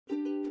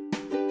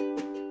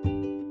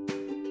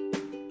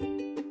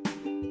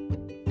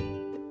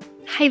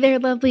Hi there,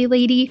 lovely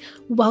lady.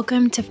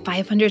 Welcome to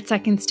 500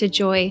 Seconds to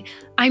Joy.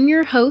 I'm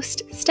your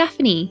host,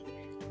 Stephanie.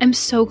 I'm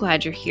so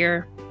glad you're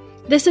here.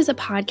 This is a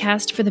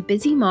podcast for the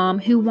busy mom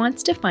who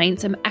wants to find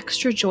some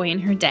extra joy in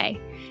her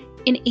day.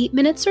 In 8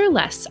 minutes or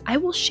less, I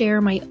will share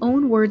my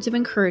own words of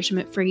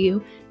encouragement for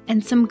you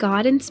and some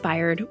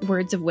God-inspired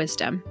words of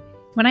wisdom.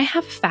 When I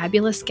have a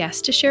fabulous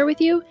guest to share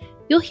with you,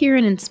 you'll hear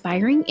an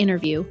inspiring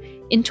interview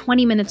in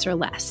 20 minutes or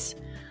less.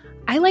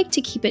 I like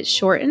to keep it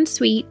short and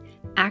sweet,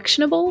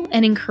 actionable,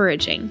 and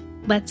encouraging.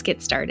 Let's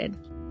get started.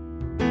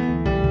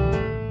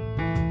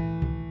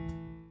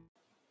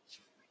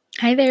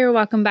 Hi there,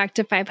 welcome back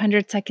to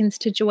 500 Seconds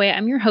to Joy.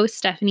 I'm your host,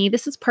 Stephanie.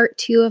 This is part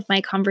 2 of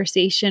my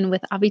conversation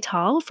with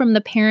Avital from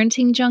the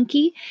Parenting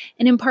Junkie.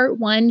 And in part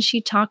 1,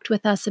 she talked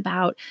with us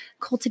about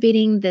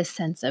cultivating this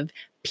sense of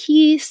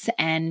peace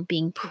and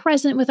being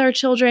present with our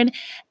children.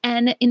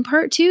 And in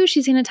part 2,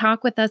 she's going to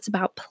talk with us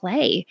about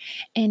play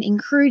and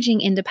encouraging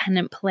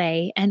independent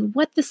play and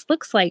what this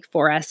looks like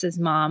for us as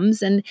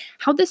moms and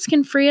how this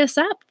can free us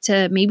up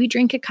to maybe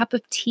drink a cup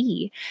of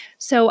tea.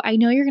 So I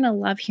know you're going to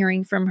love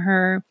hearing from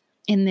her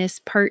in this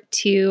part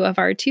 2 of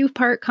our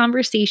 2-part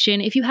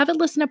conversation. If you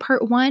haven't listened to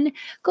part 1,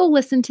 go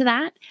listen to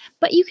that.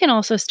 But you can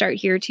also start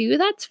here too.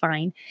 That's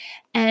fine.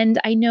 And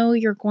I know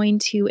you're going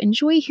to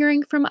enjoy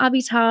hearing from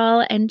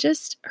Avital and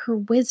just her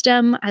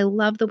wisdom. I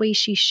love the way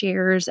she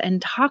shares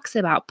and talks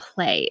about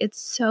play. It's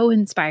so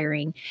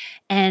inspiring.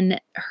 And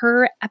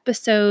her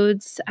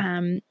episodes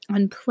on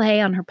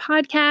play on her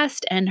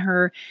podcast and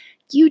her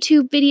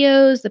YouTube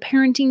videos, The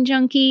Parenting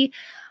Junkie,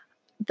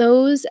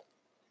 those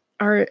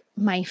are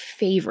my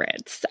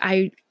favorites.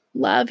 I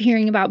love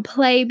hearing about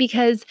play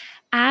because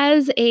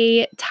as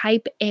a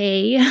type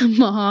A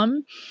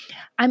mom,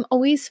 I'm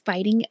always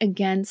fighting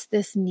against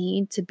this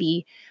need to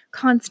be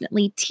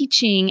constantly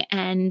teaching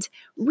and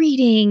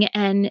reading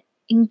and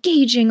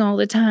engaging all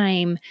the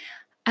time.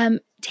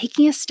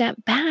 Taking a step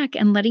back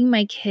and letting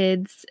my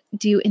kids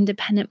do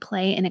independent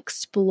play and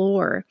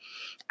explore.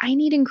 I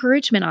need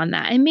encouragement on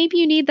that. And maybe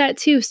you need that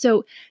too.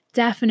 So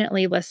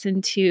definitely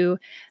listen to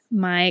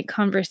my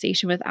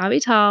conversation with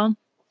Avital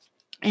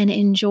and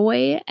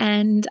enjoy.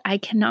 And I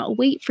cannot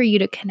wait for you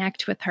to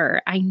connect with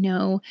her. I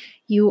know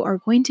you are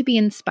going to be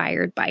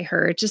inspired by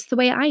her just the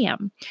way I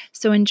am.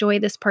 So enjoy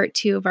this part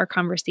 2 of our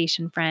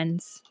conversation,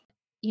 friends.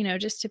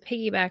 Just to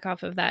piggyback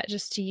off of that,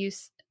 just to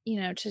use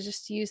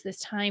this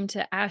time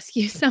to ask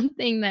you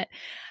something that,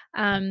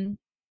 I'm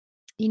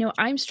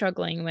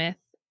struggling with.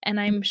 And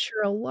I'm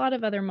sure a lot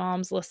of other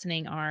moms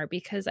listening are,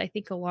 because I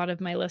think a lot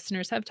of my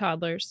listeners have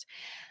toddlers.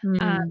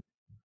 Mm.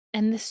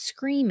 And the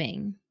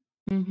screaming.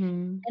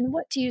 Mm-hmm. And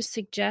what do you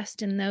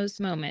suggest in those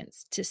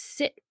moments to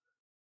sit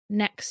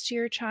next to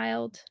your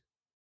child?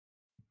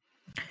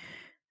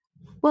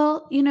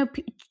 Well,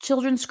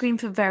 children scream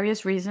for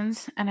various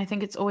reasons, and I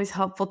think it's always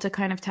helpful to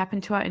kind of tap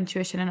into our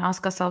intuition and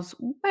ask ourselves,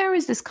 where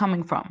is this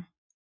coming from?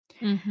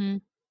 Mm-hmm.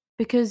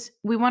 Because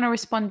we want to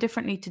respond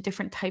differently to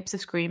different types of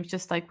screams,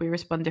 just like we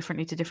respond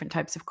differently to different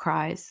types of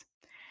cries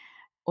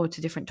or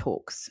to different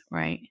talks,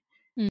 right?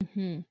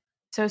 Mm-hmm.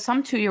 So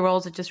some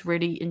 2-year-olds are just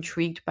really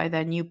intrigued by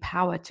their new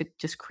power to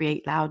just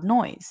create loud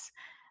noise.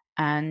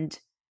 And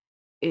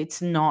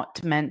it's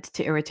not meant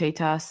to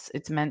irritate us.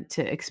 It's meant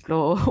to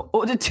explore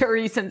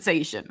auditory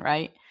sensation,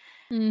 right?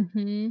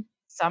 Mm-hmm.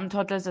 Some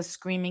toddlers are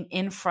screaming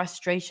in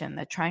frustration.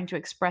 They're trying to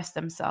express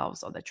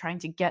themselves, or they're trying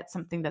to get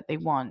something that they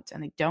want,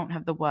 and they don't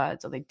have the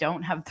words, or they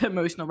don't have the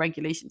emotional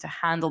regulation to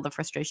handle the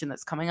frustration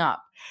that's coming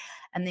up.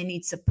 And they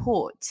need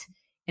support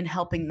in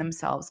helping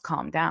themselves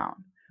calm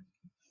down.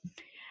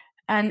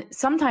 And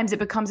sometimes it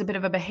becomes a bit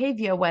of a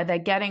behavior where they're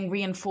getting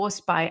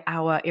reinforced by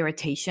our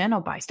irritation or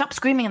by stop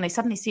screaming, and they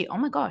suddenly see, oh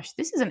my gosh,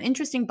 this is an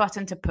interesting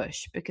button to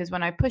push, because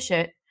when I push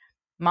it,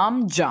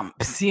 mom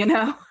jumps,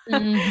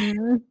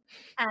 Mm-hmm.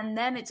 And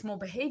then it's more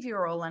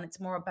behavioral, and it's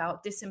more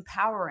about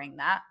disempowering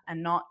that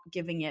and not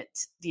giving it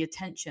the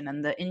attention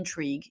and the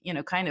intrigue,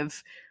 kind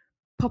of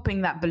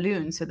popping that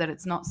balloon so that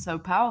it's not so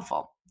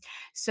powerful.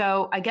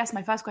 So I guess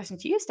my first question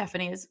to you,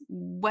 Stephanie, is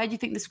where do you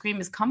think the scream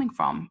is coming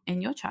from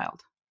in your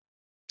child?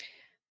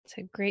 It's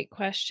a great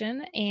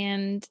question.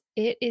 And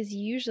it is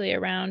usually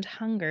around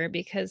hunger,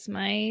 because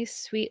my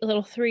sweet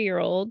little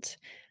 3-year-old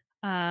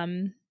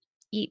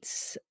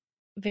eats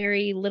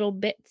very little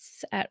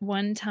bits at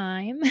one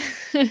time.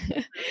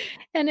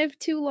 And if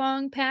too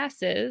long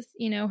passes,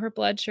 her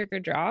blood sugar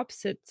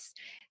drops. It's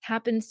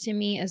happens to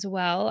me as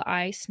well.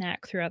 I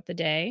snack throughout the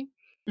day.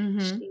 Mm-hmm.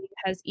 She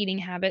has eating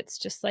habits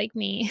just like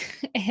me.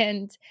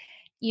 And,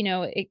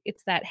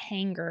 it's that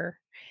hanger.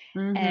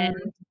 And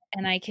Mm-hmm.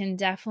 and I can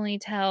definitely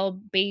tell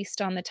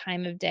based on the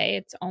time of day.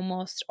 It's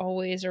almost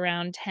always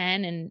around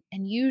 10, and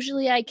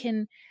usually I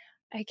can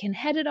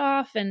head it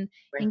off and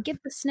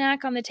get the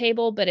snack on the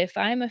table. But if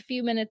I'm a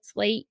few minutes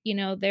late,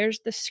 there's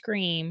the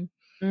scream.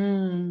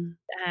 Mm.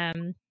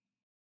 Um,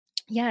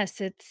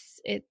 yes,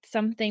 it's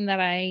something that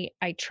I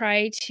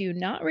try to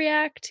not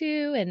react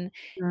to and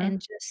Mm.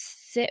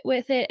 just sit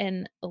with it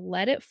and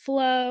let it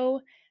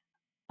flow.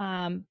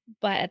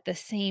 But at the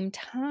same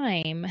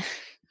time,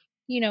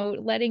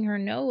 letting her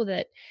know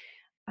that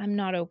I'm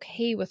not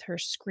okay with her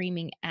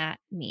screaming at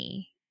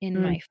me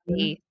in my Mhm.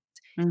 face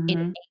in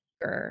Mhm.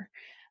 anger.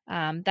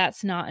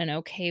 That's not an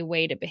okay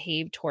way to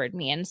behave toward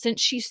me. And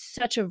since she's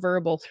such a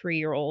verbal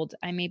 3-year-old,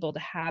 I'm able to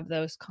have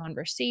those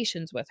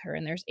conversations with her,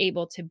 and there's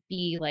able to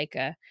be like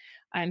a,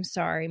 "I'm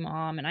sorry,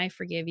 mom, and I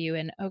forgive you,"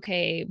 and,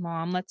 "Okay,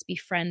 mom, let's be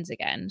friends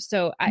again."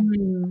 So I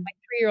Mm.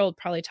 3-year-old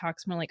probably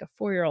talks more like a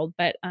 4-year-old,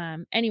 but,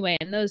 anyway,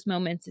 in those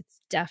moments,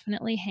 it's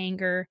definitely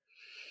anger,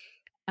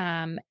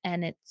 and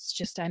it's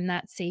just I'm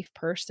that safe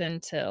person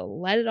to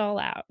let it all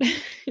out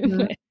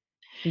Mhm. with.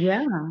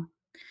 Yeah.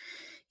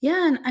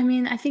 Yeah, and I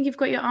mean, I think you've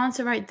got your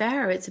answer right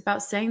there. It's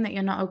about saying that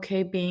you're not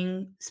okay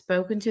being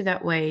spoken to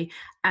that way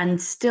and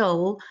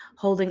still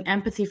holding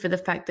empathy for the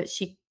fact that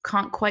she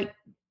can't quite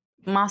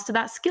master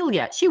that skill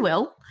yet. She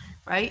will,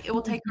 right? It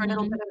will take her a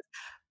little Mhm. bit of,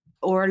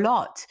 or a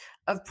lot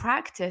of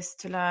practice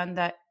to learn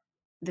that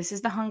this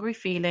is the hungry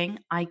feeling.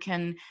 I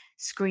can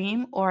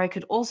scream, or I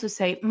could also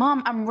say,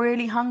 Mom, I'm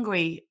really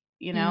hungry,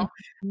 you know?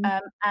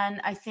 Mhm.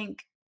 And I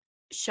think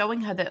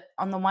showing her that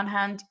on the one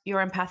hand,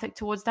 you're empathic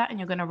towards that and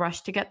you're going to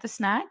rush to get the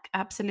snack.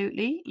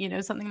 Absolutely.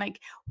 Something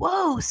like,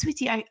 whoa,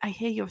 sweetie, I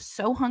hear you're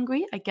so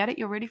hungry. I get it.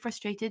 You're really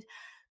frustrated.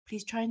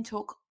 Please try and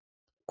talk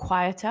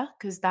quieter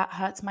because that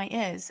hurts my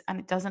ears and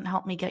it doesn't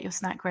help me get your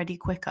snack ready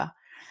quicker.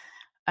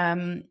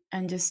 And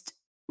just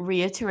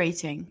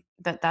reiterating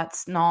that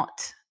that's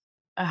not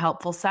a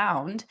helpful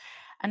sound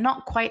and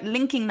not quite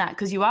linking that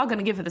because you are going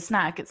to give her the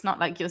snack. It's not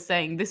like you're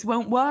saying, this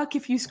won't work.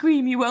 If you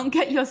scream, you won't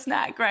get your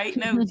snack, right?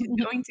 No, she's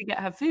going to get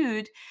her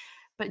food,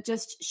 but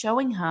just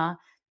showing her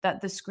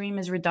that the scream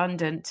is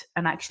redundant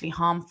and actually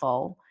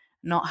harmful,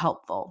 not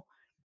helpful.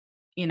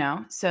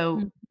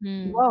 So,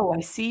 Mhm. whoa,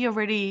 I see you're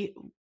really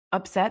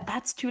upset.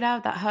 That's too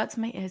loud. That hurts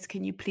my ears.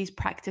 Can you please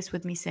practice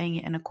with me saying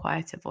it in a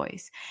quieter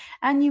voice?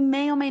 And you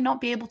may or may not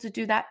be able to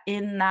do that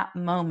in that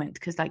moment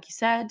because, like you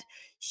said,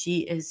 she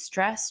is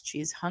stressed, she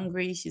is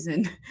hungry, she's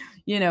in,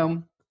 you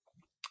know,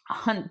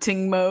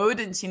 hunting mode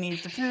and she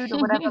needs the food or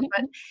whatever.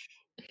 But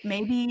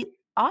maybe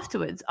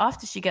afterwards,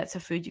 after she gets her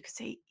food, you could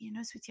say,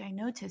 sweetie, I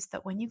noticed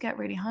that when you get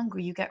really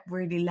hungry, you get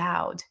really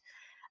loud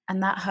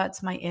and that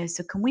hurts my ears.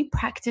 So can we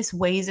practice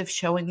ways of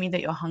showing me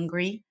that you're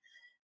hungry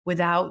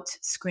without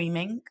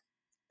screaming?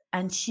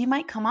 And she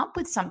might come up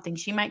with something.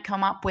 She might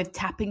come up with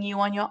tapping you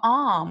on your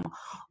arm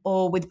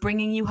or with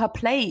bringing you her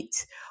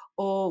plate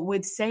or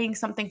with saying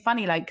something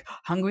funny like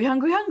hungry,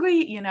 hungry,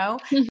 hungry,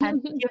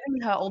 and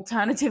giving her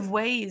alternative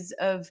ways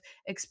of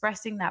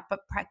expressing that,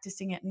 but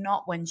practicing it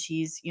not when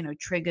she's,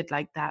 triggered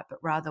like that, but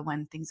rather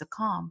when things are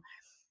calm.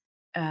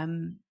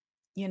 Um,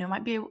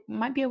 might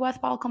be a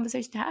worthwhile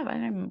conversation to have. I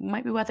don't know,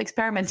 might be worth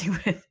experimenting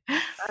with.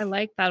 I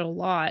like that a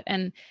lot,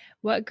 and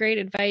what great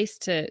advice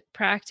to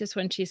practice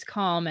when she's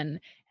calm, and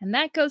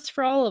that goes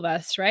for all of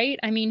us, right?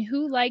 I mean,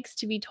 who likes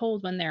to be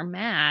told when they're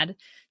mad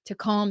to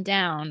calm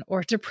down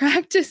or to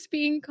practice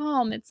being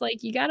calm? It's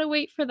like you gotta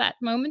wait for that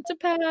moment to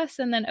pass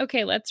and then,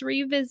 "Okay, let's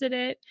revisit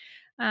it."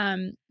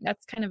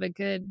 That's kind of a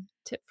good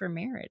tip for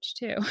marriage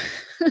too.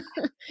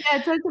 Yeah,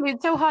 totally.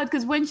 It's so hard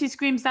because when she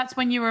screams, that's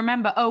when you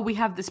remember, oh, we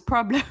have this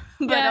problem.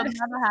 But on Yes.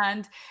 the other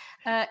hand,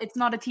 it's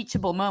not a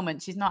teachable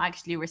moment. She's not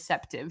actually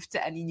receptive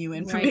to any new Right.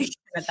 information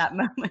at that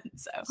moment.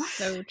 So,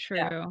 So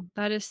yeah. true.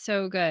 That is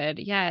so good.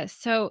 Yes.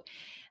 So,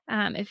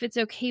 if it's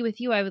okay with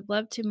you, I would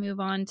love to move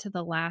on to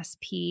the last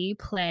P,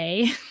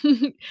 play.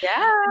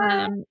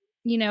 Yeah. Um,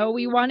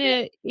 we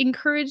wanna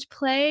encourage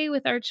play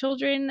with our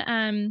children,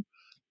 and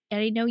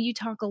I know you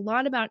talk a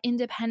lot about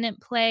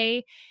independent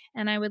play,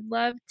 and I would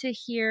love to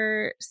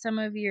hear some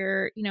of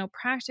your,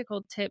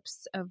 practical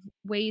tips of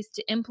ways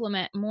to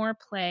implement more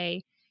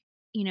play,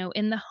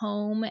 in the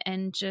home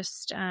and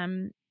just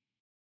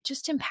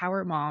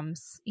empower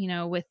moms,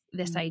 with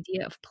this Mm.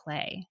 idea of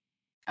play.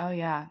 Oh,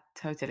 yeah,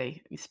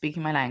 totally. You're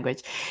speaking my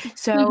language.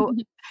 So,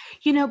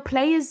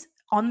 play is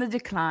on the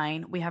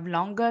decline. We have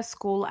longer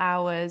school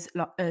hours,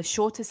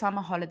 shorter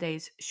summer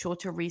holidays,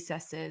 shorter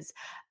recesses,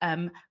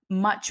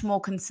 much more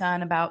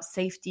concern about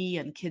safety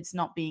and kids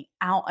not being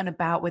out and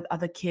about with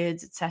other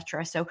kids,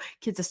 etc. So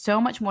kids are so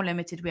much more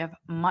limited. We have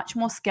much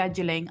more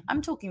scheduling.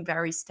 I'm talking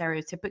very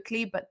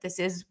stereotypically, but this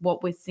is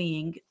what we're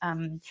seeing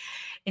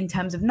in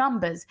terms of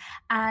numbers.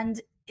 And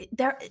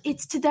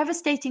it's to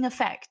devastating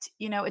effect.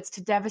 It's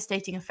to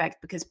devastating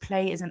effect because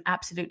play is an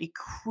absolutely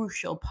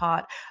crucial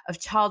part of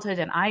childhood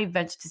and I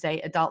venture to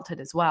say adulthood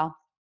as well.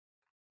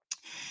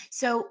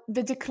 So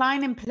the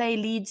decline in play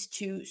leads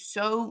to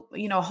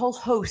a whole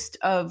host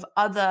of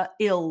other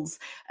ills,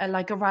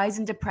 like a rise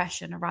in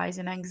depression, a rise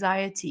in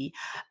anxiety,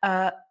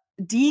 a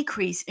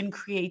decrease in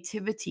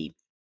creativity,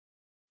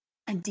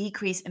 a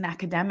decrease in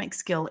academic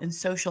skill, in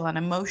social and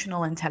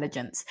emotional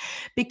intelligence,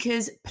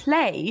 because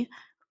play,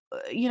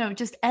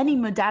 just any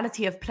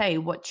modality of play,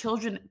 what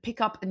children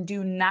pick up and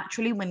do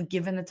naturally when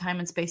given the time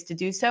and space to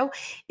do so,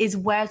 is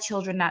where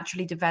children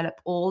naturally develop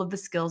all of the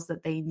skills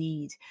that they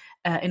need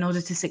in order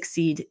to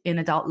succeed in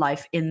adult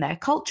life in their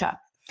culture.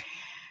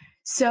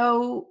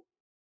 So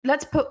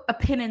let's put a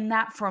pin in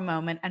that for a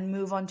moment and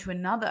move on to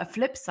a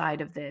flip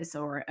side of this,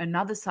 or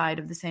another side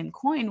of the same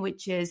coin,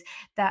 which is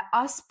that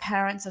us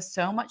parents are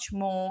so much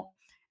more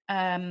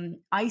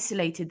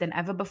isolated than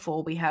ever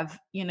before. We have,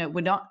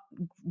 we're not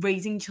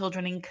raising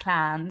children in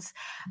clans.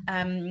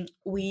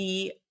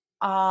 We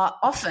are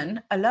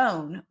often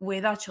alone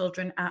with our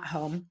children at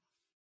home.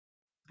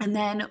 And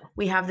then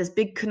we have this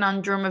big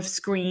conundrum of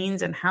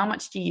screens and how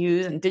much to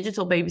use and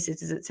digital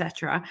babysitters,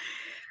 etc.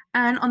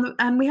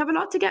 And we have a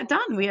lot to get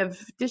done. We have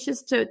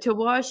dishes to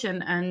wash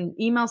and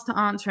emails to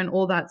answer and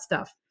all that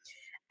stuff.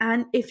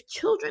 And if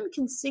children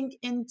can sink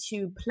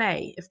into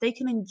play, if they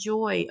can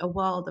enjoy a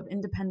world of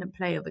independent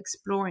play, of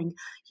exploring,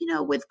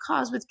 with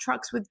cars, with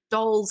trucks, with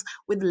dolls,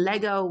 with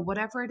Lego,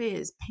 whatever it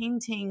is,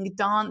 painting,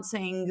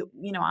 dancing,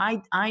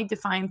 I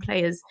define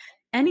play as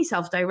any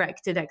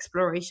self-directed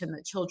exploration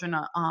that children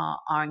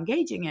are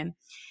engaging in,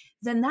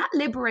 then that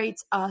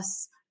liberates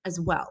us as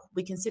well.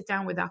 We can sit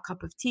down with our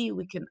cup of tea,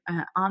 we can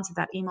answer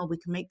that email, we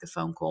can make the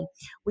phone call,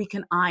 we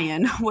can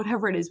iron,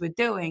 whatever it is we're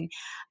doing,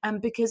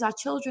 because our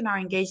children are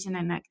engaged in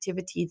an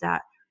activity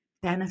that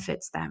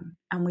benefits them,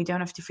 and we don't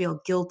have to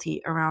feel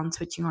guilty around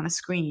switching on a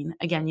screen.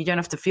 Again, you don't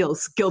have to feel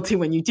guilty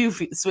when you do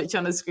switch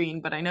on a screen,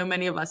 but I know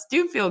many of us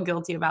do feel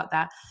guilty about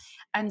that.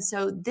 And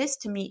so this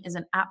to me is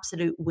an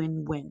absolute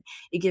win-win.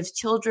 It gives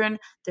children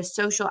the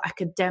social,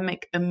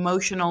 academic,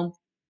 emotional,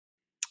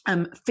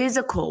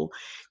 physical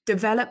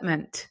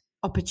development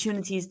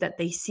opportunities that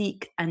they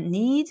seek and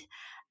need.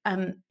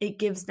 It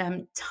gives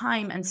them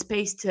time and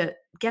space to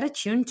get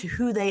attuned to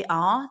who they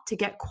are, to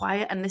get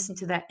quiet and listen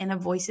to their inner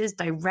voices,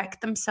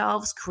 direct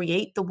themselves,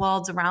 create the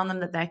worlds around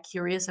them that they're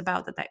curious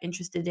about, that they're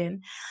interested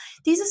in.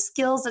 These are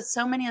skills that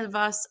so many of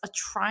us are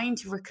trying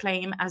to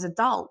reclaim as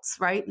adults,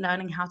 right?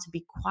 Learning how to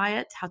be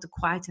quiet, how to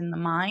quieten the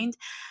mind,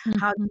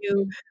 how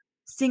to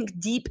sink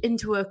deep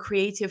into a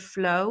creative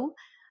flow,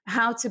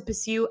 how to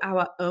pursue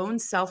our own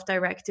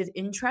self-directed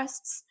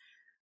interests.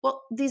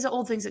 Well, these are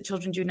all things that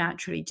children do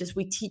naturally, just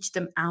we teach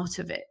them out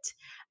of it.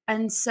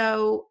 And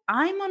so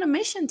I'm on a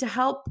mission to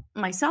help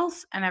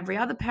myself and every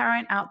other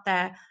parent out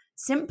there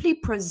simply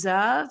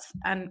preserve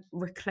and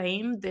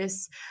reclaim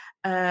this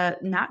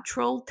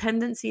natural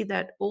tendency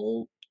that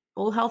all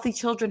healthy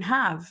children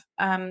have,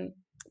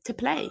 to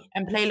play.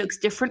 And play looks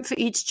different for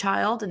each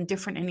child and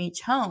different in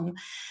each home.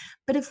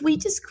 But if we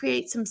just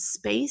create some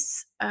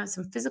space,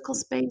 some physical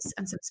space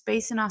and some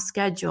space in our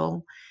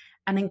schedule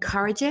and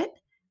encourage it,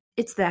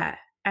 it's there.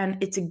 And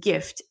it's a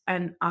gift.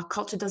 And our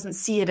culture doesn't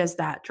see it as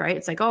that, right?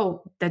 It's like,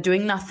 oh, they're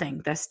doing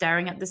nothing. They're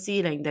staring at the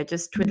ceiling. They're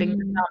just twiddling their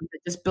thumbs.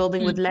 They're just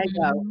building with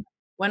Lego.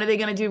 When are they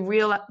going to do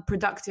real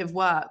productive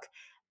work?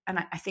 And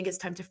I think it's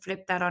time to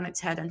flip that on its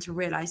head and to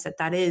realize that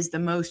that is the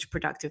most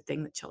productive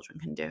thing that children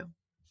can do.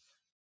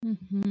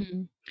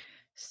 Mm-hmm.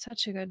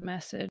 Such a good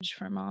message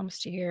for moms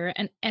to hear,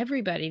 and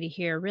everybody to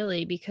hear,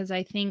 really, because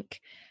I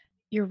think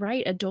you're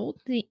right.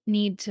 Adults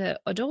need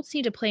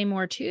to play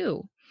more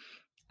too,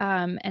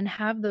 and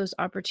have those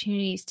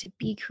opportunities to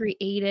be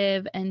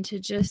creative and to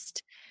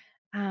just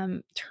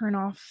turn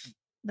off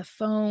the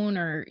phone,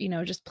 or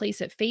just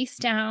place it face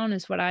down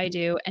is what I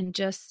do, and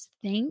just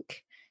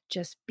think,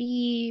 just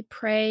be,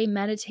 pray,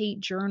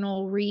 meditate,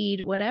 journal,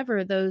 read,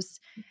 whatever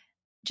those,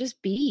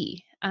 just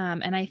be.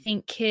 And I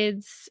think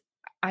kids,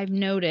 I've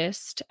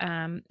noticed,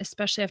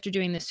 especially after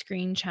doing the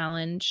screen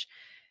challenge,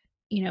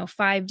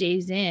 5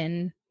 days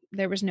in,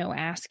 there was no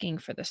asking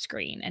for the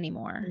screen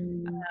anymore.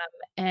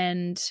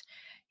 And,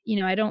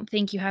 I don't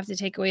think you have to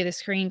take away the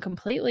screen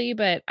completely,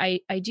 but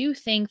I do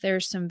think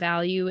there's some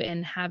value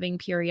in having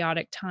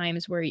periodic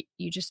times where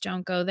you just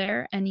don't go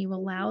there and you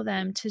allow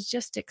them to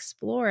just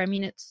explore. I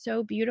mean, it's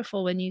so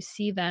beautiful when you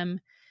see them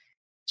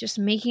just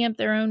making up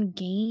their own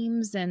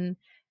games, and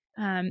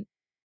um,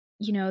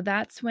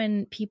 that's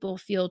when people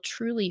feel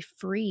truly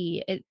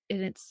free. And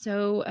it's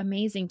so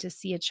amazing to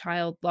see a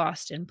child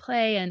lost in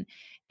play,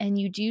 and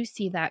you do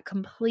see that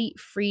complete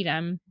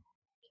freedom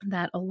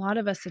that a lot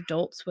of us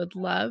adults would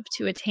love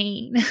to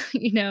attain.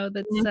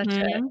 That's such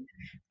a Yeah.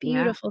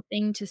 beautiful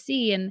thing to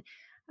see.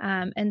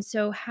 And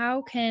so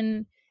how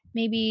can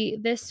maybe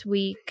this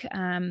week,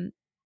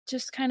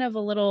 just kind of a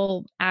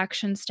little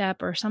action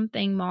step or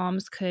something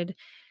moms could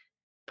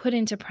put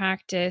into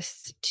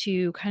practice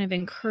to kind of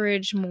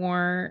encourage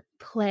more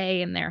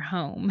play in their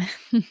home?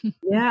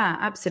 Yeah,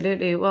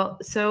 absolutely. Well,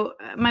 so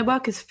my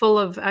work is full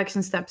of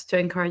action steps to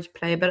encourage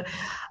play, but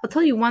I'll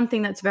tell you one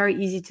thing that's very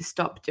easy to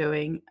stop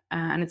doing,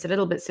 and it's a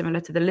little bit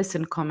similar to the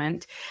listen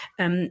comment,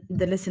 the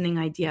listening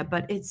idea,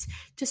 but it's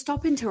to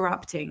stop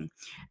interrupting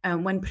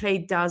when play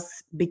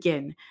does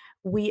begin.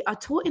 We are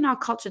taught in our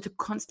culture to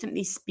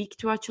constantly speak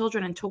to our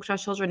children and talk to our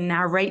children,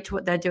 narrate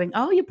what they're doing.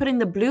 Oh, you're putting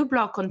the blue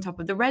block on top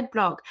of the red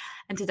block,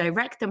 and to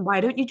direct them. Why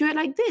don't you do it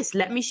like this?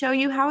 Let me show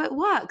you how it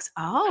works.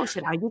 Oh,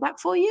 should I do that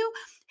for you?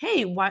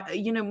 Hey, why,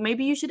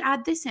 maybe you should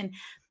add this in.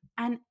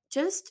 And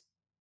just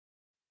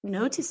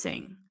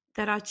noticing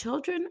that our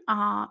children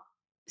are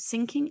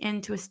sinking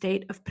into a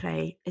state of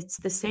play. It's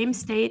the same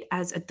state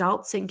as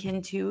adults sink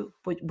into,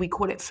 what we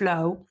call it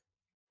flow.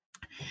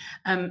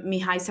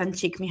 Mihai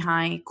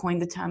Csikszentmihalyi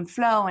coined the term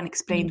flow and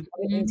explained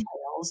what it Mhm.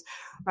 entails,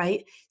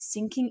 right?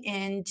 Sinking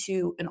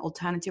into an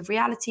alternative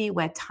reality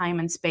where time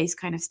and space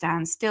kind of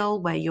stand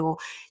still, where you're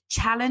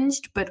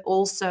challenged, but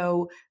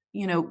also,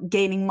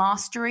 gaining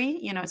mastery.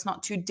 It's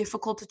not too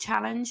difficult to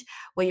challenge,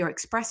 where you're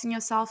expressing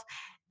yourself.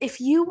 If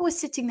you were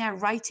sitting there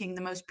writing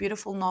the most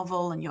beautiful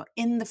novel and you're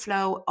in the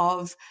flow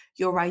of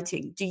your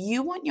writing, do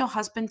you want your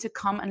husband to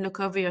come and look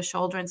over your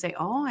shoulder and say,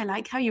 "Oh, I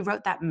like how you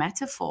wrote that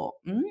metaphor.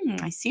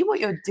 I see what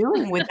you're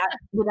doing with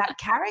that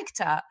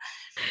character."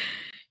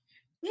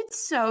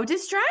 It's so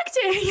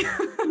distracting.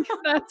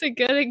 That's a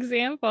good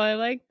example. I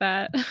like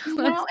that. That's And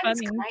it's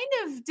funny. kind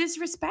of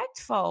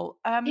disrespectful.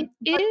 It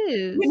But you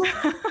is.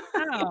 know,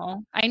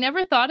 Wow. I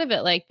never thought of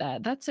it like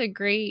that. That's a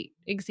great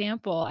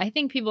example. I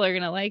think people are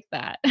gonna like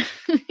that.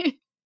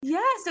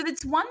 yeah, so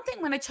it's one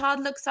thing when a child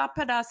looks up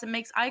at us and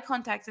makes eye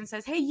contact and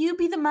says, "Hey, you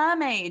be the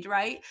mermaid,"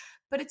 right?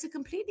 But it's a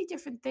completely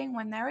different thing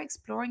when they're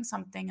exploring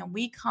something and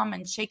we come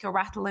and shake a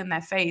rattle in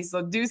their face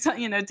or do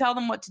something, tell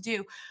them what to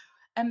do.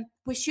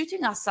 We're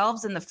shooting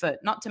ourselves in the foot,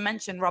 not to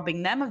mention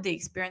robbing them of the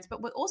experience,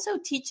 but we're also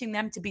teaching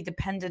them to be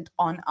dependent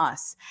on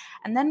us.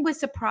 And then we're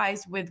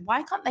surprised with,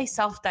 why can't they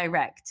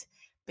self-direct?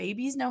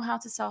 Babies know how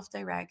to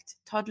self-direct.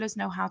 Toddlers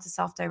know how to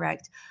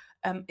self-direct.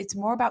 It's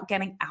more about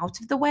getting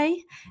out of the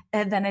way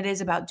than it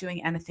is about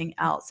doing anything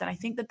else. And I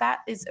think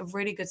that is a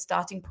really good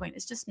starting point.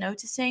 It's just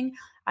noticing.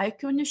 I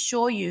can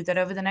assure you that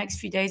over the next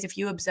few days, if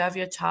you observe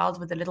your child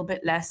with a little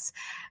bit less,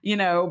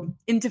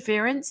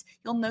 interference,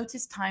 you'll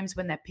notice times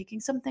when they're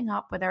picking something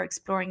up, where they're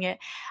exploring it.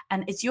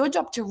 And it's your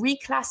job to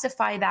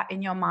reclassify that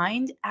in your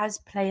mind as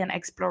play and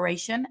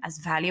exploration, as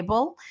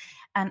valuable.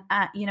 And,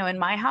 in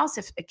my house,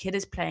 if a kid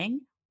is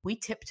playing, we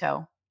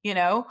tiptoe.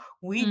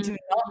 We do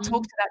not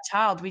talk Mhm. to that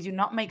child. We do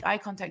not make eye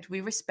contact. We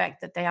respect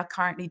that they are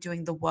currently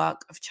doing the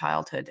work of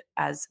childhood,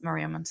 as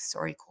Maria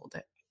Montessori called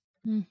it.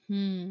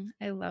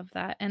 I love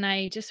that. And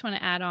I just want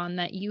to add on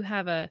that you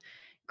have a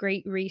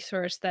great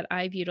resource that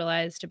I've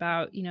utilized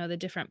about, the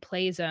different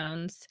play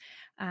zones.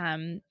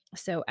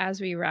 So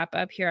as we wrap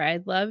up here,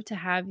 I'd love to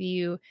have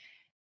you,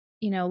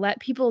 let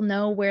people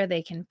know where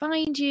they can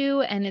find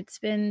you. And it's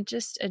been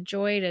just a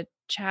joy to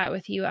chat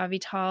with you,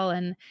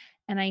 Avital.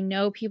 And I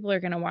know people are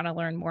going to want to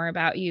learn more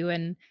about you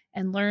and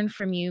learn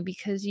from you,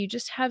 because you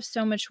just have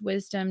so much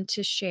wisdom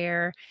to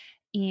share.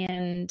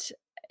 And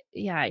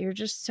yeah, you're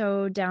just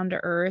so down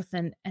to earth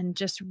and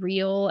just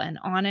real and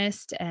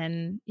honest.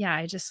 And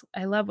yeah,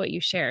 I love what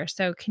you share.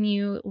 So can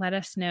you let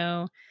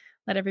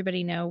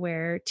everybody know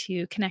where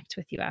to connect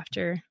with you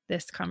after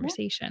this Yeah.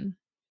 conversation?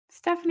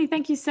 Stephanie,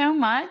 thank you so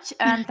much.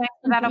 And thanks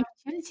for that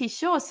opportunity.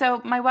 Sure. So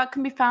my work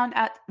can be found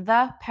at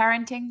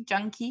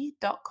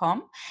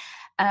theparentingjunkie.com.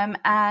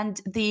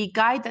 And the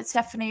guide that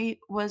Stephanie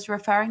was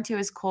referring to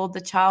is called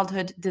the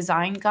Childhood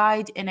Design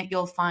Guide. In it,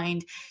 you'll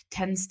find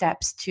 10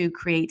 steps to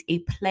create a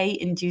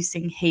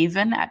play-inducing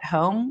haven at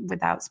home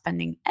without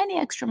spending any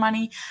extra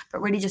money,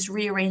 but really just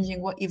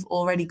rearranging what you've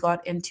already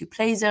got into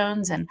play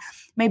zones and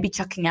maybe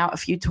chucking out a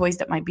few toys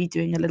that might be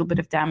doing a little bit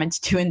of damage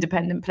to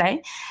independent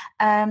play.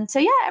 So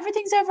yeah,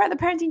 everything's over at the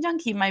Parenting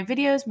Junkie. My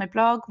videos, my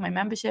blog, my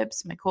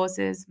memberships, my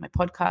courses, my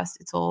podcast.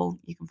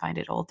 You can find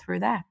it all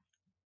through there.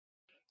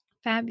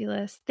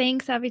 Fabulous.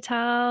 Thanks,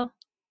 Avital.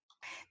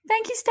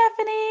 Thank you,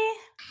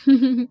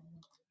 Stephanie.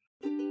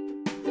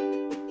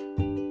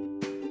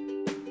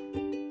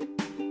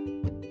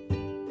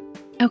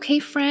 Okay,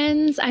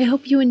 friends, I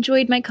hope you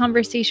enjoyed my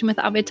conversation with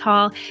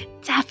Avital.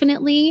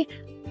 Definitely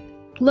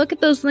look at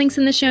those links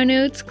in the show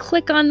notes,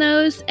 click on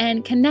those,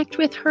 and connect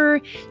with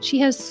her. She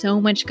has so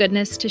much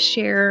goodness to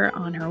share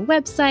on her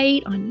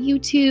website, on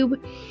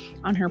YouTube,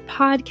 on her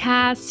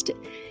podcast.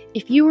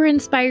 If you were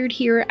inspired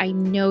here, I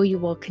know you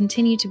will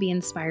continue to be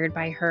inspired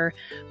by her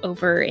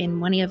over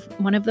in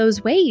one of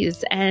those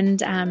ways.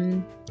 And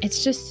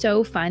it's just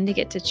so fun to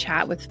get to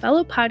chat with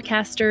fellow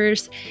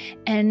podcasters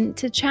and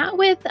to chat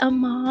with a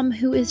mom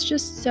who is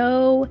just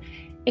so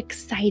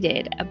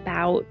excited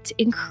about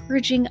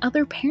encouraging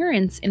other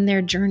parents in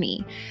their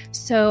journey.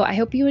 So I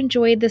hope you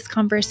enjoyed this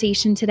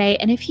conversation today.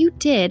 And if you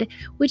did,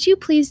 would you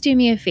please do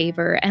me a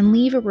favor and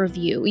leave a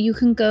review? You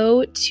can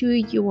go to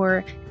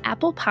your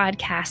Apple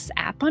Podcasts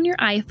app on your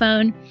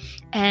iPhone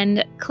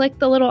and click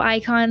the little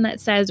icon that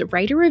says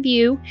write a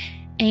review,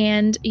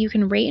 and you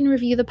can rate and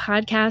review the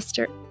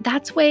podcast.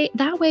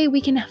 That way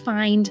we can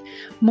find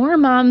more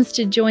moms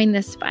to join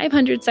this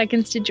 500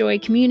 Seconds to Joy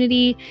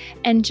community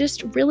and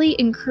just really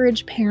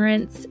encourage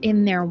parents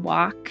in their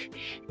walk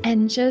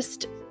and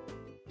just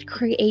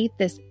create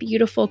this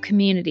beautiful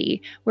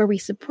community where we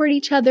support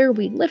each other,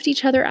 we lift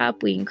each other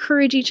up, we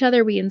encourage each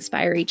other, we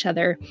inspire each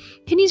other.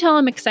 Can you tell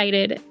I'm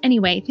excited?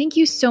 Anyway, thank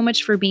you so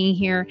much for being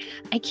here.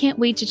 I can't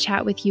wait to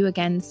chat with you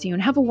again soon.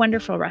 Have a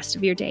wonderful rest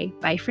of your day.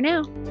 Bye for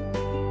now.